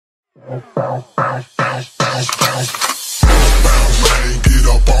Get up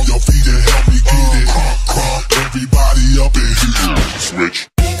on your feet and help me get it. Crunk, everybody up in here. Switch.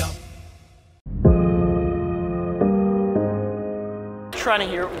 Trying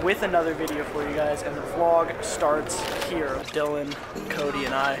here with another video for you guys, and the vlog starts here. Dylan, Cody,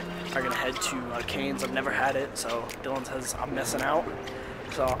 and I are gonna head to Cane's. I've never had it, so Dylan says I'm missing out.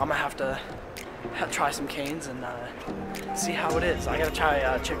 So I'm gonna have to try some Cane's and see how it is. I gotta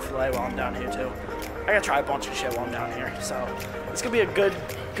try Chick-fil-A while I'm down here too. I gotta try a bunch of shit while I'm down here. So it's gonna be a good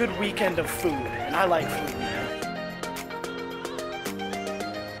weekend of food, and I like food, man.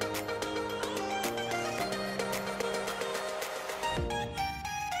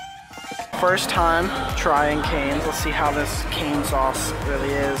 First time trying Cane's. Let's see how this cane sauce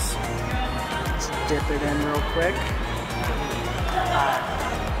really is. Let's dip it in real quick.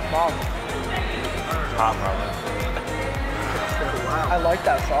 Wow. I like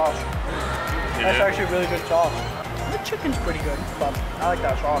that sauce. That's actually a really good sauce. The chicken's pretty good, but I like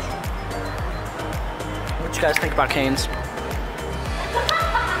that sauce. What you guys think about Cane's?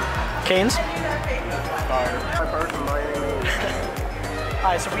 Cane's?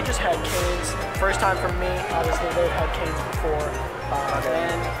 Alright, so we just had Cane's. First time for me. Obviously, they've had Cane's before.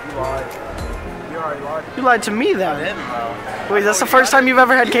 And you lied. You already lied. You lied to me then. I didn't, bro. Wait, that's the first time you've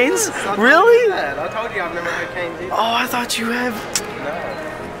ever had Cane's? Really? I told you I've never had Cane's either. Oh, I thought you have. No.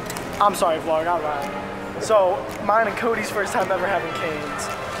 I'm sorry, vlog. I'm lying. So, mine and Cody's first time ever having Cane's.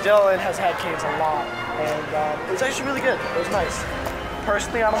 Dylan has had Cane's a lot, and it was actually really good. It was nice.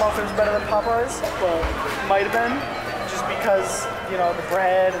 Personally, I don't know if it was better than Popeyes, but it might have been. Just because, you know, the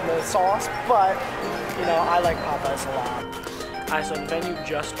bread and the sauce, but, you know, I like Popeyes a lot. Alright, so the venue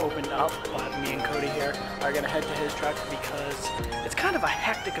just opened up, but me and Cody here are gonna head to his truck because it's kind of a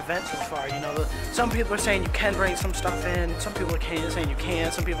hectic event so far. You know, some people are saying you can bring some stuff in, some people are saying you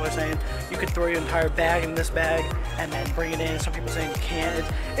can't, some people are saying you could throw your entire bag in this bag and then bring it in, some people are saying you can't.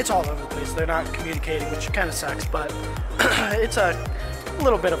 It's all over the place. They're not communicating, which kind of sucks, but it's a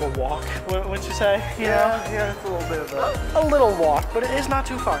little bit of a walk, wouldn't you say? Yeah, it's a little bit of a little walk, but it is not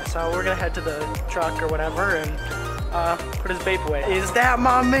too far. So we're gonna head to the truck or whatever and put his vape away. Is that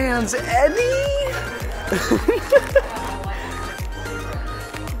my man's Eddie?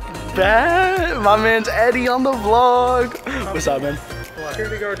 My man's Eddie on the vlog. What's up, man?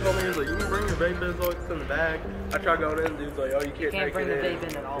 Security guard told me, he was like, you can bring your vape in as long as it's in the bag. I tried going in, dude's like, oh, you can't bring the vape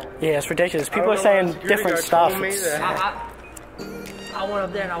in at all. Yeah, it's ridiculous. People are saying different stuff. I went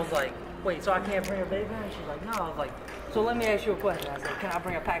up there and I was like, wait, so I can't bring a vape in? And she's like, no. I was like, so let me ask you a question. I said, can I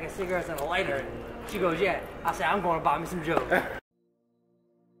bring a pack of cigarettes and a lighter? She goes, yeah. I said, I'm going to buy me some Joe.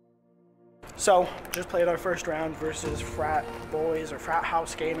 So, just played our first round versus frat boys or frat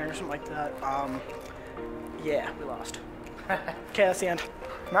house gaming or something like that. Yeah, we lost. Okay, that's the end.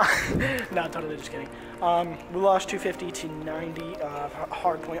 No, totally just kidding. We lost 250 to 90.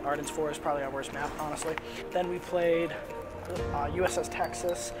 Hardpoint Ardens 4 is probably our worst map, honestly. Then we played USS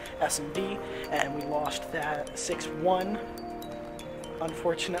Texas S&D, and we lost that 6-1.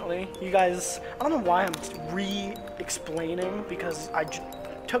 Unfortunately, you guys, I don't know why I'm re-explaining because I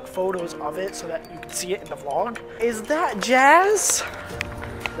took photos of it so that you could see it in the vlog. Is that Jazz?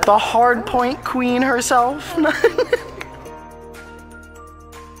 The hardpoint queen herself? Alright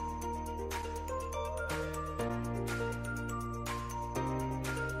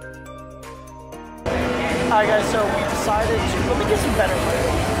guys, so we decided to, let me get some better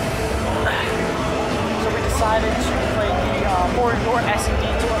lighting. So we decided to play the four-door S&D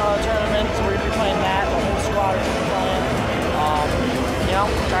tournament, so we're going to be playing that, the whole squad is going to be playing, you know,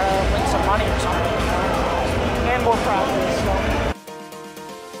 try to win some money or something, and more practice, so.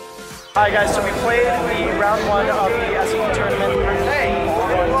 Alright guys, so we played the round 1 of the S&D tournament. Hey,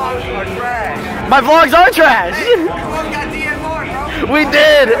 your vlogs are trash. My vlogs are trash! You got DFR, bro. We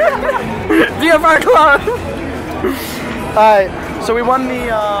did! DFR club! Alright, so we won the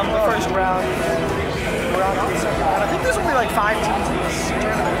first round. We're on to the second round. I think there's only like 5 teams in this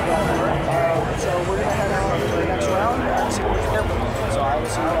tournament. So we're going to head out to the next round and see what we can do. So I will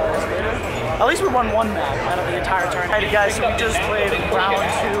see you guys later. At least we won one map out of the entire tournament. Alright guys, so we just played round 2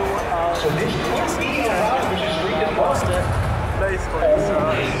 of the tournament. Lost it.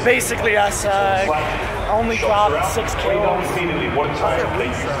 Basically us only dropped 6 kills.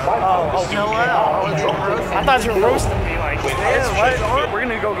 I thought you were roasting me like, yeah, we're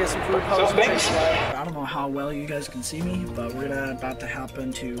gonna go get some food. I don't know how well you guys can see me, but we're about to hop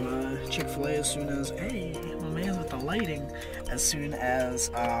into Chick-fil-A as soon as, hey, my man with the lighting, as soon as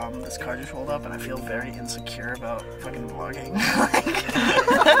this car just rolled up, and I feel very insecure about fucking vlogging.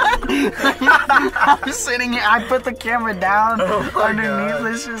 I'm sitting here. I put the camera down underneath God.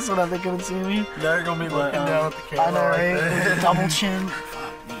 this shit so that they couldn't see me. They're gonna be looking down at the camera. I know, right? Like With this. a double chin.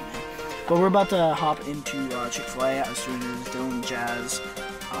 Fuck me, man. But we're about to hop into Chick-fil-A as soon as Dylan, Jazz,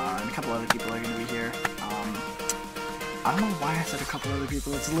 and a couple other people are gonna be here. I don't know why I said a couple other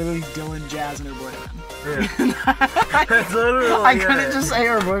people. It's literally Dylan, Jazz, and her boyfriend. Yeah. That's literally I couldn't just say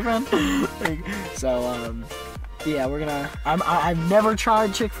her boyfriend. Like, so, yeah, we're gonna. I've never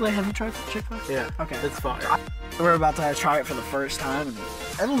tried Chick-fil-A. Have you tried Chick-fil-A? Yeah. Okay. It's fine. We're about to try it for the first time, and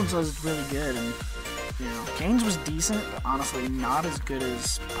everyone says it's really good. And you know, Cane's was decent, but honestly, not as good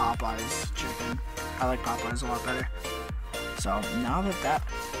as Popeye's chicken. I like Popeye's a lot better. So now that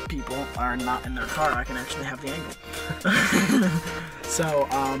people are not in their car, I can actually have the angle. So,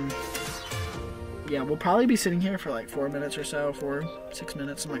 yeah, we'll probably be sitting here for like 4 minutes or so, 6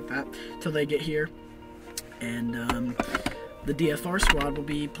 minutes, something like that, till they get here. And the DFR squad will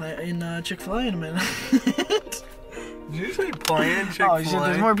be playing Chick-fil-A in a minute. Did you say playing Chick-fil-A? Oh shit,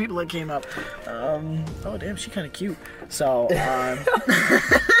 there's more people that came up. Oh damn, she's kind of cute. So,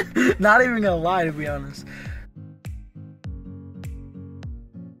 not even gonna lie, to be honest.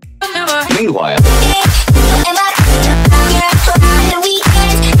 Meanwhile.